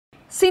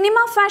Cinema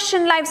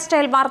fashion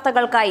lifestyle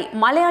വാർത്തകൾക്കായി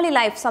Malayali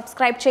life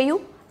subscribe ചെയ്യൂ.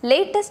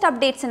 Latest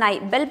അപ്ഡേറ്റ്സിനായി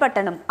bell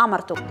ബട്ടണും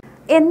അമർത്തൂ.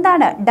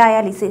 എന്താണ്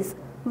ഡയാലിസിസ്?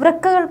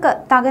 വൃക്കകൾക്ക്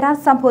തകരാർ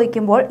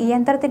സംഭവിക്കുമ്പോൾ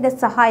യന്ത്രത്തിന്റെ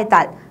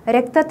സഹായത്താൽ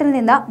രക്തത്തിൽ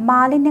നിന്ന്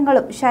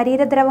മാലിന്യങ്ങളും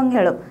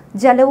ശരീരദ്രവങ്ങളും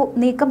ജലവും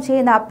നീക്കം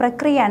ചെയ്യുന്ന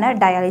പ്രക്രിയയാണ്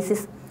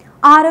ഡയാലിസിസ്.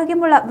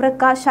 ആരോഗ്യമുള്ള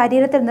വൃക്ക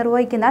ശരീരത്തിൽ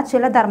നിർവഹിക്കുന്ന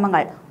ചില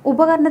ധർമ്മങ്ങൾ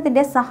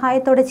ഉപകരണത്തിന്റെ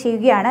സഹായത്തോടെ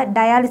ചെയ്യുകയാണ്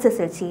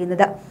ഡയാലിസിസിൽ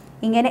ചെയ്യുന്നത്.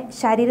 ഇങ്ങനെ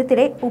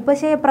ശരീരത്തിലെ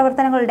ഉപചയ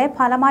പ്രവർത്തനങ്ങളുടെ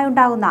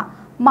ഫലമായുണ്ടാകുന്ന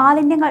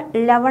മാലിന്യങ്ങൾ,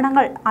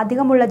 ലവണങ്ങൾ,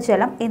 അധികമുള്ള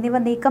ജലം എന്നിവ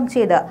നീക്കം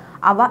ചെയ്ത്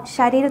അവ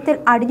ശരീരത്തിൽ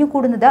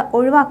അടിഞ്ഞുകൂടുന്നത്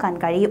ഒഴിവാക്കാൻ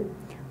കഴിയും.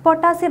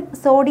 പൊട്ടാസ്യം,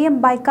 സോഡിയം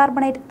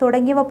ബൈകാർബണേറ്റ്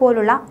തുടങ്ങിയവ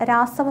പോലുള്ള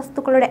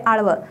രാസവസ്തുക്കളുടെ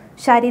അളവ്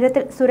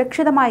ശരീരത്തിൽ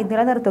സുരക്ഷിതമായി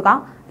നിലനിർത്തുക,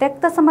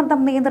 രക്തസമ്മർദ്ദം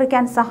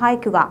നിയന്ത്രിക്കാൻ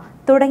സഹായിക്കുക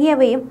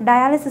തുടങ്ങിയവയും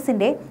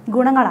ഡയാലിസിസിന്റെ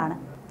ഗുണങ്ങളാണ്.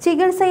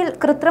 ചികിത്സയിൽ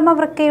കൃത്രിമ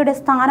വൃക്കയുടെ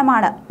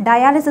സ്ഥാനമാണ്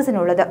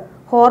ഡയാലിസിസിനുള്ളത്.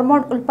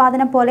 ഹോർമോൺ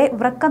ഉൽപാദനം പോലെ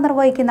വൃക്ക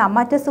നിർവഹിക്കുന്ന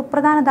മറ്റ്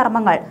സുപ്രധാന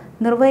ധർമ്മങ്ങൾ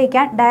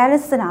നിർവഹിക്കാൻ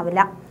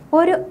ഡയാലിസിസിനാവില്ല.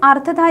 ഒരു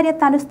അർദ്ധധാര്യ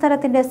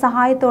തനുസ്ഥലത്തിന്റെ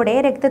സഹായത്തോടെ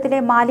രക്തത്തിലെ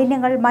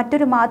മാലിന്യങ്ങൾ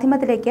മറ്റൊരു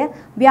മാധ്യമത്തിലേക്ക്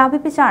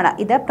വ്യാപിപ്പിച്ചാണ്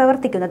ഇത്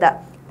പ്രവർത്തിക്കുന്നത്.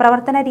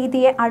 പ്രവർത്തന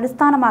രീതിയെ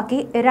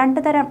അടിസ്ഥാനമാക്കി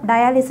രണ്ട് തരം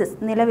ഡയാലിസിസ്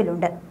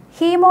നിലവിലുണ്ട്.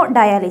 ഹീമോ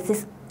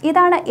ഡയാലിസിസ്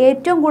ഇതാണ്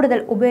ഏറ്റവും കൂടുതൽ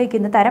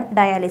ഉപയോഗിക്കുന്ന തരം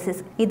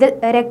ഡയാലിസിസ്. ഇതിൽ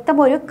രക്തം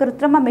ഒരു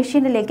കൃത്രിമ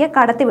മെഷീനിലേക്ക്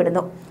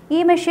കടത്തിവിടുന്നു. ഈ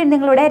മെഷീൻ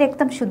നിങ്ങളുടെ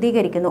രക്തം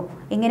ശുദ്ധീകരിക്കുന്നു.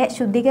 ഇങ്ങനെ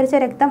ശുദ്ധീകരിച്ച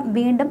രക്തം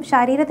വീണ്ടും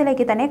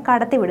ശരീരത്തിലേക്ക് തന്നെ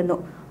കടത്തിവിടുന്നു.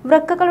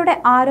 വൃക്കകളുടെ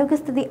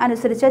ആരോഗ്യസ്ഥിതി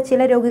അനുസരിച്ച്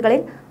ചില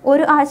രോഗികളിൽ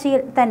ഒരു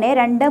ആഴ്ചയിൽ തന്നെ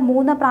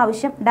 2-3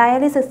 പ്രാവശ്യം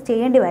ഡയാലിസിസ്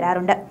ചെയ്യേണ്ടി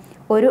വരാറുണ്ട്.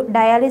 ഒരു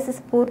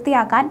ഡയാലിസിസ്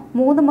പൂർത്തിയാക്കാൻ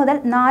 3 മുതൽ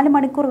 4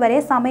 മണിക്കൂർ വരെ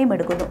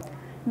സമയമെടുക്കുന്നു.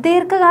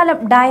 ദീർഘകാലം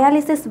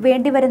ഡയാലിസിസ്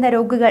വേണ്ടിവരുന്ന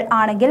രോഗികൾ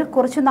ആണെങ്കിൽ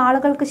കുറച്ചു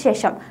നാളുകൾക്ക്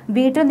ശേഷം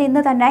വീട്ടിൽ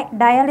നിന്ന് തന്നെ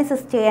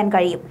ഡയാലിസിസ് ചെയ്യാൻ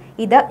കഴിയും.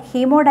 ഇത്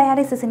ഹീമോ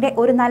ഡയാലിസിസിന്റെ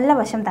ഒരു നല്ല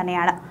വശം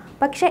തന്നെയാണ്.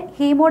 പക്ഷേ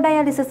ഹീമോ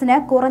ഡയാലിസിസിന്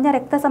കുറഞ്ഞ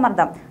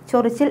രക്തസമ്മർദ്ദം,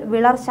 ചൊറിച്ചിൽ,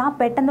 വിളർച്ച,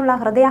 പെട്ടെന്നുള്ള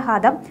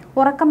ഹൃദയാഘാതം,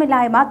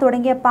 ഉറക്കമില്ലായ്മ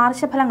തുടങ്ങിയ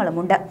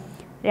പാർശ്വഫലങ്ങളുമുണ്ട്.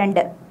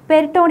 2.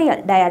 Peritoneal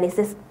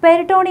dialysis.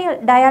 Peritoneal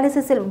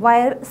ഡയാലിസിസിൽ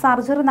wire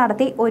surgery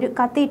നടത്തി ഒരു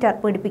കത്തീറ്റർ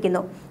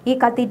പിടിപ്പിക്കുന്നു. ഈ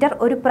കത്തീറ്റർ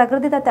ഒരു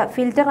പ്രകൃതിദത്ത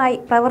ഫിൽറ്ററായി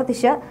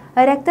പ്രവർത്തിച്ച്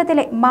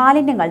രക്തത്തിലെ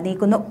മാലിന്യങ്ങൾ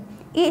നീക്കുന്നു.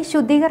 ഈ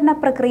ശുദ്ധീകരണ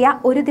പ്രക്രിയ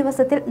ഒരു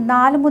ദിവസത്തിൽ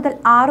 4 മുതൽ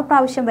 6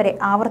 പ്രാവശ്യം വരെ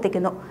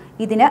ആവർത്തിക്കുന്നു.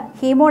 ഇതിന്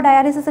ഹീമോ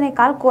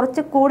ഡയാലിസിസിനേക്കാൾ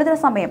കുറച്ച് കൂടുതൽ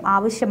സമയം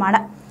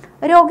ആവശ്യമാണ്.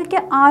 രോഗിക്ക്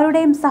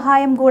ആരുടെയും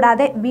സഹായം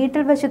കൂടാതെ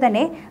വീട്ടിൽ വെച്ച്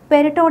തന്നെ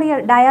പെരിറ്റോണിയൽ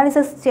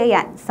ഡയാലിസിസ്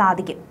ചെയ്യാൻ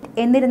സാധിക്കും.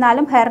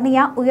 എന്നിരുന്നാലും ഹെർണിയ,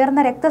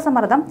 ഉയർന്ന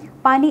രക്തസമ്മർദ്ദം,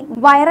 പനി,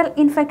 വൈറൽ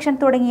ഇൻഫെക്ഷൻ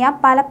തുടങ്ങിയ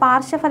പല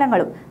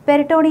പാർശ്വഫലങ്ങളും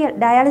പെരിറ്റോണിയൽ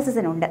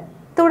ഡയാലിസിസിനുണ്ട്.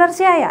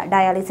 തുടർച്ചയായ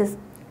ഡയാലിസിസ്.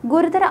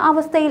 ഗുരുതര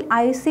അവസ്ഥയിൽ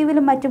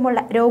ICUവിലും മറ്റുമുള്ള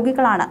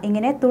രോഗികളാണ്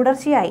ഇങ്ങനെ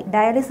തുടർച്ചയായി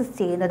ഡയാലിസിസ്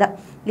ചെയ്യുന്നത്.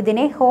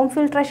 ഇതിനെ ഹോം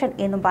ഫിൽട്രേഷൻ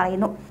എന്നും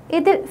പറയുന്നു.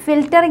 ഇതിൽ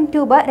ഫിൽറ്ററിംഗ്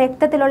ട്യൂബ്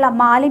രക്തത്തിലുള്ള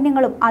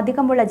മാലിന്യങ്ങളും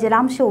അധികമുള്ള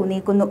ജലാംശവും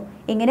നീക്കുന്നു.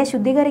 ഇങ്ങനെ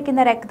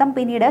ശുദ്ധീകരിക്കുന്ന രക്തം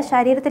പിന്നീട്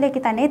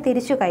ശരീരത്തിലേക്ക് തന്നെ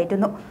തിരിച്ചു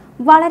കയറ്റുന്നു.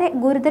 വളരെ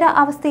ഗുരുതര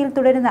അവസ്ഥയിൽ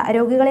തുടരുന്ന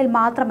രോഗികളിൽ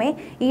മാത്രമേ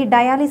ഈ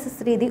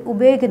ഡയാലിസിസ് രീതി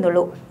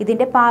ഉപയോഗിക്കുന്നുള്ളൂ.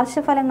 ഇതിന്റെ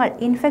പാർശ്വഫലങ്ങൾ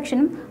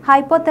ഇൻഫെക്ഷനും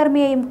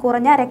ഹൈപ്പോതെർമിയയും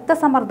കുറഞ്ഞ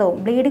രക്തസമ്മർദ്ദവും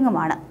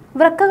ബ്ലീഡിങ്ങുമാണ്.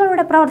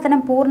 വൃക്കകളുടെ പ്രവർത്തനം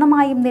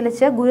പൂർണ്ണമായും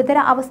നിലച്ച് ഗുരുതര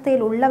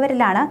അവസ്ഥയിൽ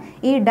ഉള്ളവരിലാണ്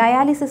ഈ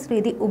ഡയാലിസിസ്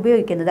രീതി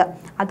ഉപയോഗിക്കുന്നത്.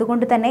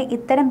 അതുകൊണ്ട് തന്നെ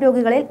ഇത്തരം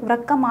രോഗികളിൽ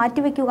വൃക്ക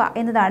മാറ്റിവെക്കുക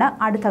എന്നതാണ്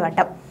അടുത്ത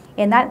ഘട്ടം.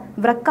 എന്നാൽ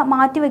വൃക്ക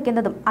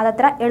മാറ്റിവെക്കുന്നതും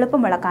അതത്ര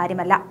എളുപ്പമുള്ള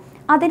കാര്യമല്ല.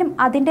 അതിനും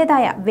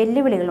അതിൻ്റെതായ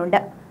വെല്ലുവിളികളുണ്ട്.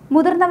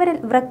 മുതിർന്നവരിൽ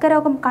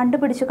വൃക്കരോഗം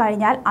കണ്ടുപിടിച്ചു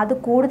കഴിഞ്ഞാൽ അത്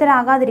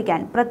കൂടുതലാകാതിരിക്കാൻ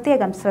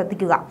പ്രത്യേകം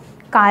ശ്രദ്ധിക്കുക.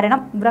 കാരണം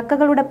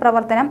വൃക്കകളുടെ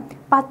പ്രവർത്തനം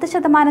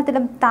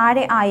 10%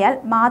 താഴെ ആയാൽ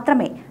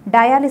മാത്രമേ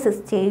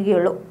ഡയാലിസിസ്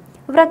ചെയ്യുകയുള്ളൂ.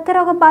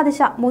 വൃക്കരോഗം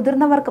ബാധിച്ച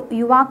മുതിർന്നവർക്കും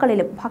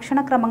യുവാക്കളിലും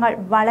ഭക്ഷണക്രമങ്ങൾ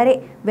വളരെ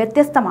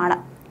വ്യത്യസ്തമാണ്.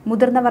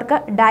 മുതിർന്നവർക്ക്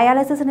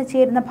ഡയാലിസിസിന്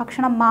ചേരുന്ന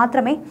ഭക്ഷണം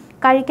മാത്രമേ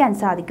കഴിക്കാൻ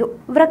സാധിക്കൂ.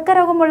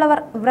 വൃക്കരോഗമുള്ളവർ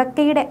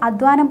വൃക്കയുടെ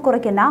അധ്വാനം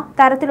കുറയ്ക്കുന്ന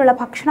തരത്തിലുള്ള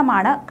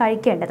ഭക്ഷണമാണ്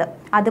കഴിക്കേണ്ടത്.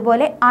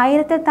 അതുപോലെ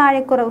 1000-ൽ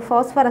താഴെ കുറവ്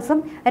ഫോസ്ഫറസും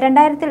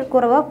 2000-ൽ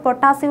കുറവ്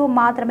പൊട്ടാസ്യവും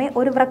മാത്രമേ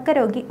ഒരു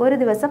വൃക്കരോഗി ഒരു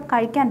ദിവസം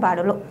കഴിക്കാൻ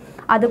പാടുള്ളൂ.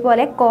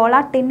 അതുപോലെ കോള,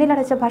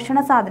 ടിന്നിലടച്ച ഭക്ഷണ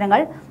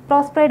സാധനങ്ങൾ,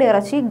 പ്രോസ്പെയ്ഡ്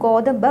ഇറച്ചി,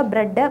 ഗോതമ്പ്,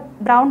 ബ്രെഡ്,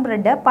 ബ്രൗൺ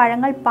ബ്രെഡ്,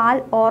 പഴങ്ങൾ, പാൽ,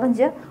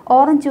 ഓറഞ്ച്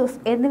ജ്യൂസ്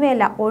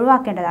എന്നിവയെല്ലാം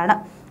ഒഴിവാക്കേണ്ടതാണ്.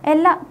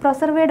 എല്ലാ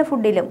പ്രിസർവേഡ്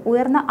ഫുഡിലും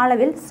ഉയർന്ന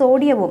അളവിൽ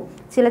സോഡിയവും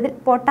ചിലതിൽ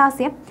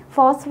പൊട്ടാസ്യം,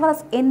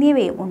 ഫോസ്ഫറസ്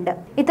എന്നിവയും ഉണ്ട്.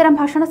 ഇത്തരം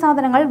ഭക്ഷണ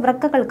സാധനങ്ങൾ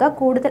വൃക്കകൾക്ക്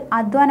കൂടുതൽ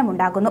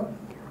അധ്വാനമുണ്ടാക്കുന്നു.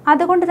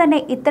 അതുകൊണ്ട് തന്നെ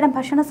ഇത്തരം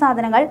ഭക്ഷണ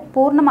സാധനങ്ങൾ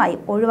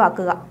പൂർണ്ണമായും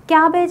ഒഴിവാക്കുക.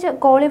 ക്യാബേജ്,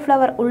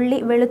 കോളിഫ്ലവർ, ഉള്ളി,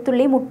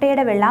 വെളുത്തുള്ളി,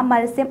 മുട്ടയുടെ വെള്ള,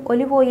 മത്സ്യം,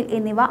 ഒലിവ് ഓയിൽ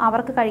എന്നിവ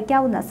അവർക്ക്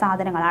കഴിക്കാവുന്ന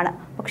സാധനങ്ങളാണ്.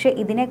 പക്ഷേ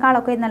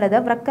ഇതിനേക്കാളൊക്കെ നല്ലത്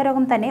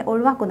വൃക്കരോഗം തന്നെ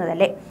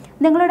ഒഴിവാക്കുന്നതല്ലേ.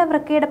 നിങ്ങളുടെ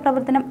വൃക്കയുടെ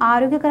പ്രവർത്തനം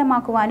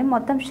ആരോഗ്യകരമാക്കുവാനും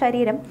മൊത്തം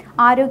ശരീരം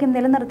ആരോഗ്യം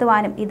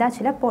നിലനിർത്തുവാനും ഇതാ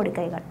ചില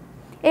പൊടിക്കൈകൾ.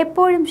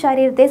 എപ്പോഴും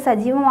ശരീരത്തെ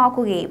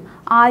സജീവമാക്കുകയും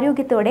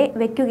ആരോഗ്യത്തോടെ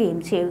വയ്ക്കുകയും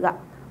ചെയ്യുക.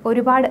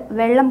 ഒരുപാട്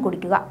വെള്ളം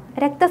കുടിക്കുക.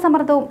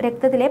 രക്തസമ്മർദ്ദവും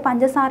രക്തത്തിലെ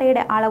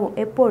പഞ്ചസാരയുടെ അളവും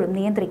എപ്പോഴും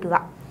നിയന്ത്രിക്കുക.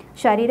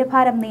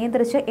 ശരീരഭാരം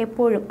നിയന്ത്രിച്ച്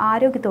എപ്പോഴും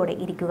ആരോഗ്യത്തോടെ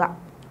ഇരിക്കുക.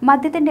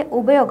 മദ്യത്തിന്റെ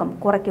ഉപയോഗം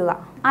കുറയ്ക്കുക.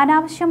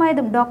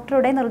 അനാവശ്യമായതും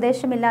ഡോക്ടറുടെ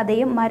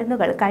നിർദ്ദേശമില്ലാതെയും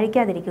മരുന്നുകൾ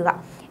കഴിക്കാതിരിക്കുക.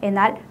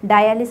 എന്നാൽ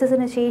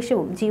ഡയാലിസിസിന്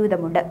ശേഷവും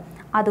ജീവിതമുണ്ട്.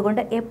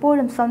 അതുകൊണ്ട്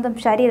എപ്പോഴും സ്വന്തം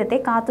ശരീരത്തെ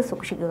കാത്തു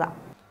സൂക്ഷിക്കുക.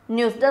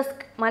 News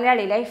desk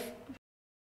Malayali life.